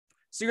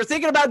So you're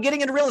thinking about getting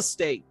into real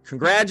estate.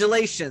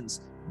 Congratulations.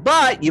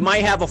 But you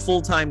might have a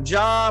full-time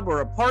job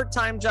or a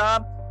part-time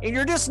job, and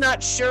you're just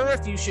not sure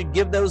if you should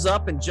give those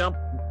up and jump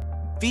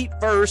feet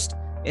first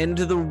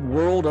into the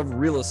world of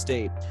real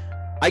estate.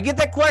 I get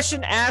that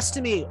question asked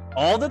to me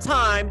all the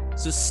time,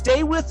 so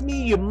stay with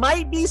me. You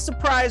might be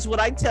surprised what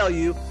I tell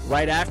you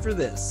right after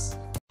this.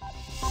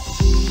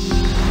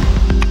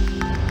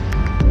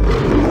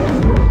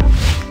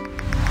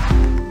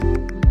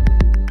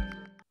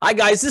 Hi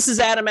guys, this is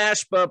Adam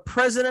Ashba,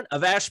 president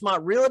of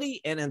Ashmont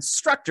Realty and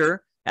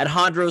instructor at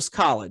Hondros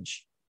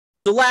College.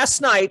 So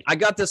last night, I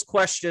got this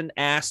question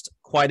asked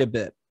quite a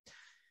bit.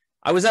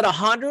 I was at a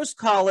Hondros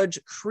College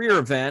career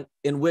event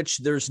in which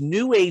there's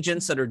new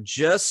agents that are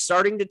just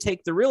starting to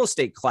take the real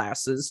estate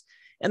classes,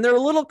 and they're a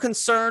little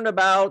concerned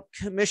about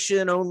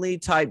commission-only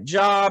type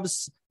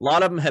jobs. A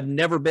lot of them have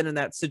never been in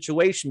that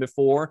situation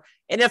before,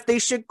 and if they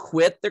should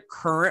quit their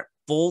current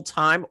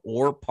full-time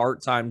or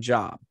part-time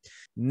job.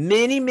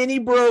 Many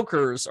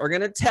brokers are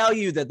going to tell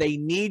you that they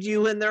need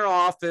you in their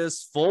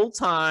office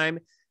full-time.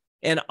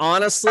 And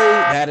honestly,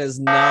 that is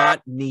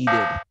not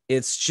needed.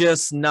 It's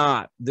just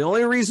not. The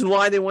only reason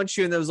why they want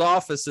you in those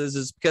offices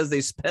is because they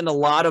spend a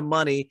lot of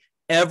money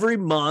every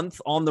month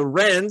on the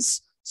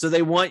rents. So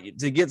they want you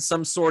to get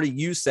some sort of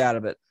use out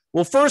of it.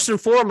 Well, first and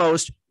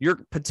foremost, your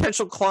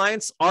potential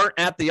clients aren't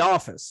at the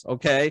office.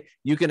 Okay.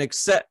 You can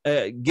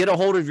get a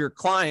hold of your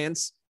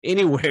clients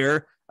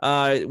anywhere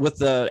with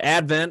the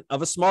advent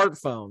of a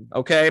smartphone.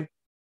 Okay.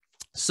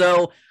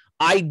 So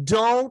I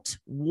don't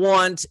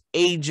want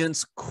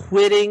agents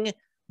quitting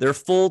their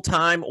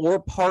full-time or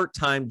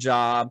part-time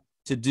job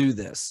to do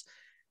this.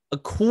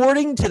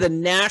 According to the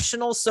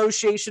National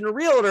Association of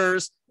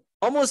Realtors,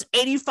 almost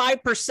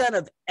 85%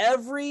 of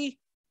every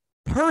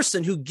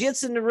person who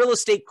gets into real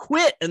estate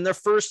quit in their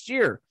first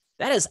year.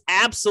 That is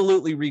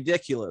absolutely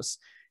ridiculous.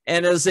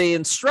 And as an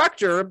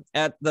instructor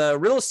at the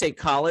real estate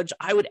college,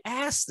 I would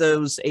ask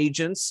those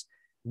agents,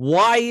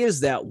 why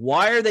is that?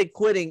 Why are they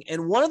quitting?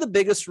 And one of the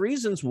biggest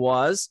reasons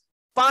was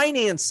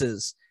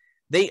finances.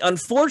 They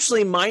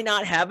unfortunately might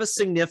not have a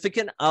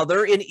significant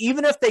other. And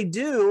even if they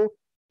do,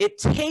 it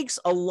takes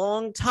a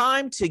long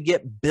time to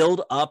get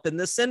built up in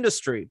this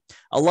industry.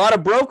 A lot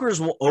of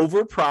brokers will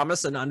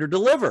overpromise and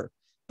underdeliver.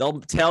 They'll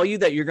tell you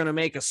that you're going to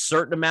make a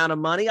certain amount of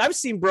money. I've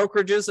seen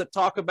brokerages that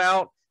talk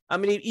about, I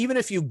mean, even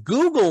if you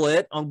Google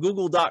it on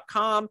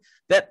google.com,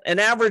 that an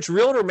average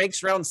realtor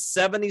makes around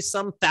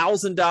 $70-some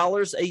thousand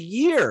a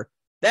year.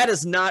 That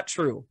is not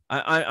true.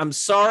 I'm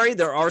sorry.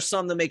 There are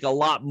some that make a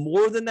lot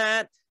more than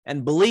that.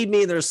 And believe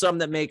me, there's some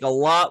that make a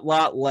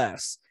lot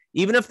less,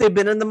 even if they've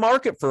been in the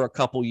market for a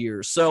couple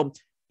years. So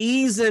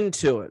ease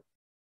into it.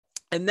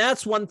 And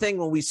that's one thing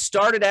when we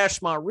started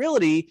Ashmont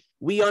Realty,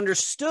 we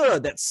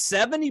understood that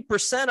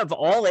 70% of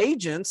all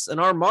agents in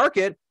our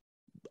market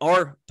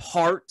are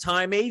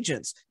part-time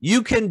agents.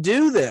 You can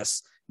do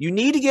this. You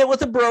need to get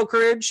with a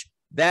brokerage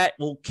that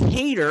will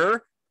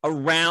cater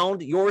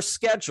around your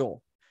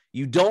schedule.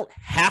 You don't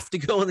have to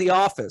go in the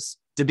office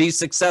to be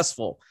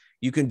successful.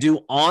 You can do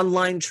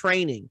online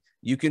training.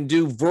 You can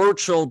do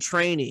virtual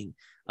training.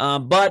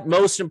 But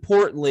most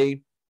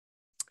importantly,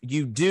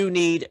 you do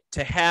need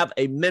to have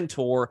a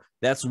mentor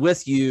that's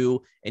with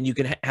you, and you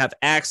can have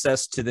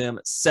access to them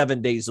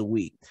 7 days a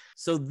week.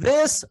 So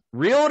this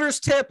realtor's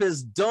tip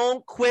is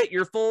don't quit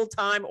your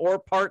full-time or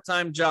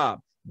part-time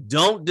job.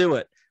 Don't do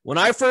it. When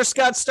I first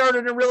got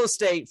started in real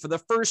estate for the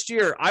first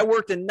year, I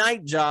worked a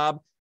night job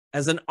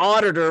as an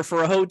auditor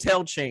for a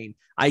hotel chain.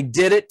 I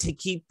did it to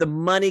keep the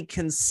money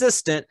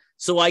consistent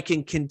so I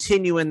can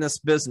continue in this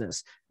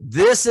business.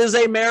 This is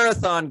a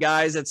marathon,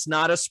 guys. It's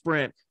not a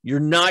sprint. You're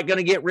not going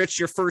to get rich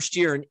your first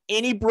year. And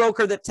any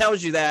broker that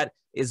tells you that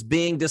is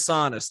being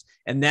dishonest.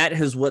 And that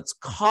is what's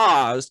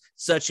caused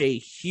such a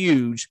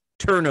huge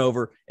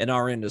turnover in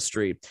our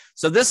industry.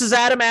 So this is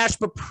Adam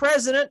Ashba,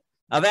 president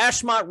of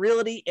Ashmont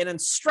Realty and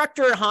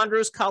instructor at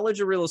Hondros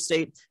College of Real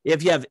Estate.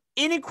 If you have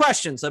any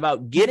questions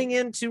about getting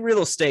into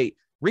real estate,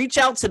 reach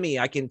out to me.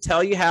 I can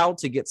tell you how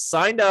to get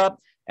signed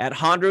up at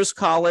Hondros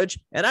College,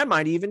 and I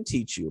might even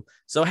teach you.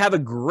 So have a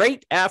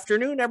great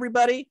afternoon,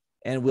 everybody,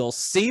 and we'll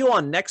see you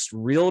on next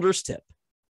Realtor's Tip.